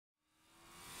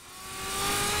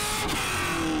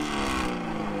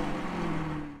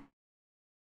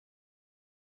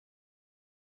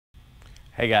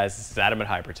Hey guys, this is Adam at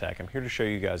Hypertech. I'm here to show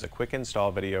you guys a quick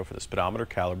install video for the speedometer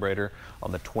calibrator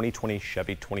on the 2020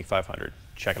 Chevy 2500.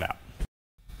 Check it out.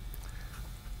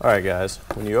 Alright guys,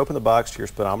 when you open the box to your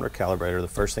speedometer calibrator, the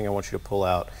first thing I want you to pull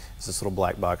out is this little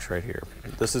black box right here.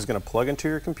 This is going to plug into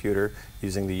your computer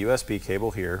using the USB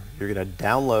cable here. You're going to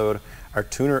download our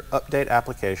tuner update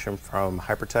application from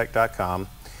hypertech.com.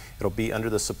 It'll be under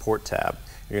the support tab.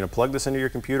 You're going to plug this into your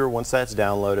computer. Once that's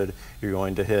downloaded, you're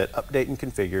going to hit update and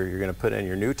configure. You're going to put in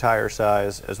your new tire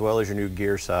size as well as your new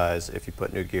gear size if you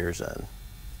put new gears in.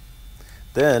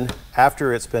 Then,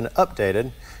 after it's been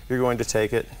updated, you're going to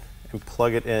take it and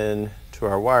plug it in to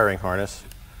our wiring harness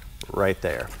right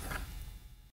there.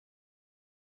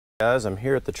 Guys, I'm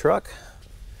here at the truck.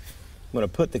 I'm going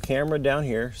to put the camera down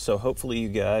here so hopefully you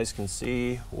guys can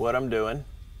see what I'm doing.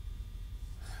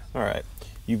 All right.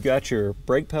 You've got your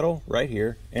brake pedal right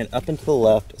here, and up and to the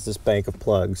left is this bank of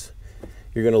plugs.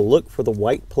 You're going to look for the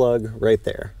white plug right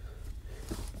there.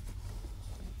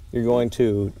 You're going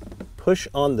to push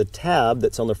on the tab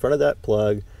that's on the front of that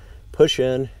plug, push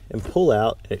in and pull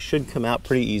out, and it should come out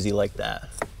pretty easy like that.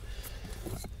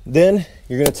 Then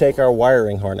you're going to take our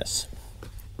wiring harness.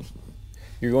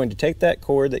 You're going to take that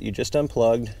cord that you just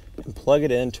unplugged and plug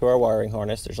it into our wiring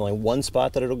harness. There's only one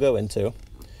spot that it'll go into.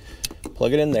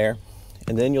 Plug it in there.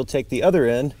 And then you'll take the other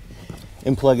end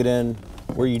and plug it in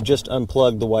where you just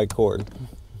unplugged the white cord.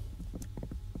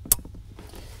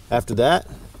 After that,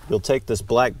 you'll take this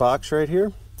black box right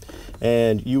here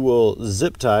and you will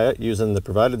zip tie it using the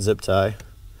provided zip tie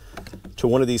to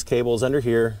one of these cables under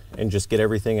here and just get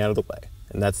everything out of the way.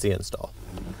 And that's the install.